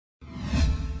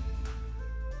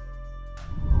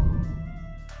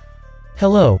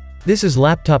Hello, this is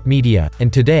Laptop Media,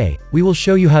 and today, we will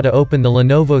show you how to open the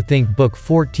Lenovo ThinkBook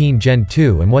 14 Gen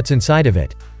 2 and what's inside of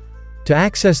it. To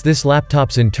access this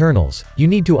laptop's internals, you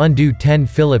need to undo 10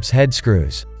 Phillips head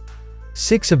screws.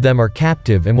 6 of them are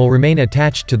captive and will remain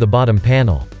attached to the bottom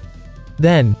panel.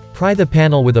 Then, pry the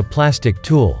panel with a plastic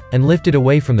tool, and lift it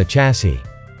away from the chassis.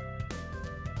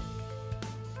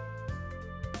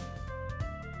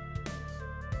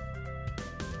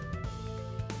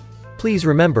 Please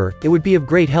remember, it would be of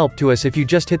great help to us if you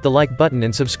just hit the like button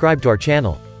and subscribe to our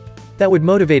channel. That would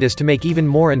motivate us to make even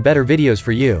more and better videos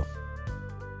for you.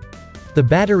 The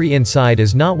battery inside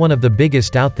is not one of the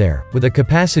biggest out there, with a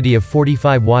capacity of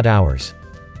 45 watt-hours.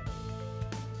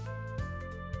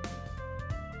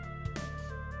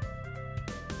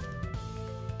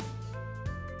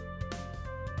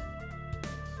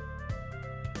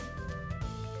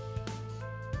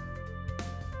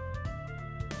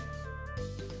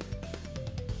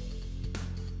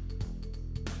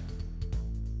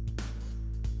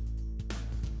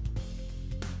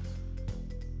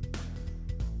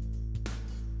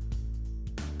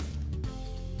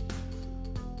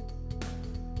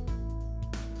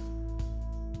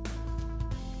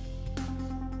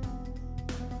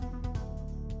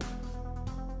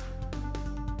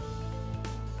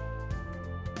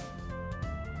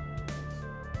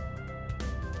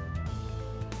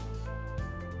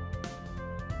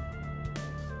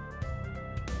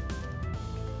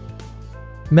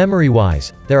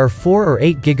 Memory-wise, there are 4 or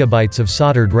 8 GB of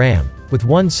soldered RAM, with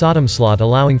one SODIMM slot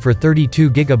allowing for 32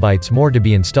 GB more to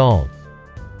be installed.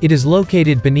 It is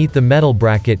located beneath the metal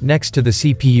bracket next to the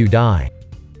CPU die.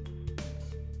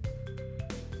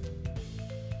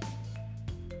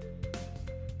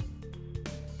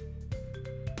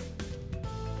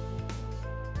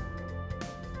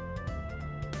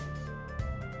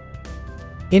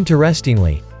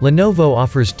 Interestingly, Lenovo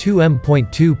offers two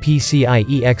M.2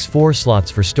 PCIe X4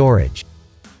 slots for storage.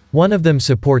 One of them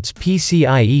supports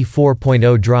PCIe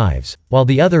 4.0 drives, while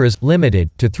the other is limited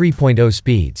to 3.0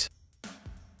 speeds.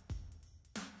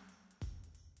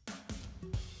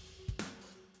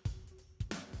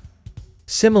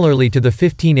 Similarly to the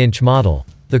 15-inch model,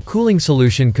 the cooling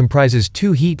solution comprises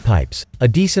 2 heat pipes, a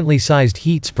decently sized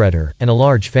heat spreader, and a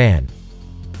large fan.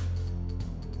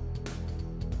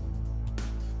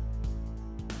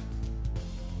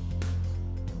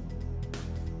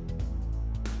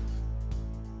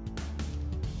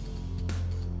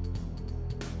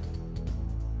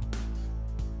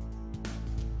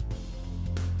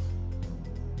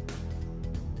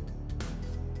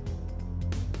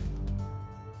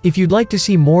 If you'd like to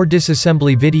see more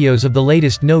disassembly videos of the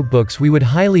latest notebooks, we would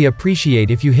highly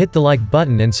appreciate if you hit the like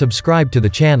button and subscribe to the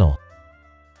channel.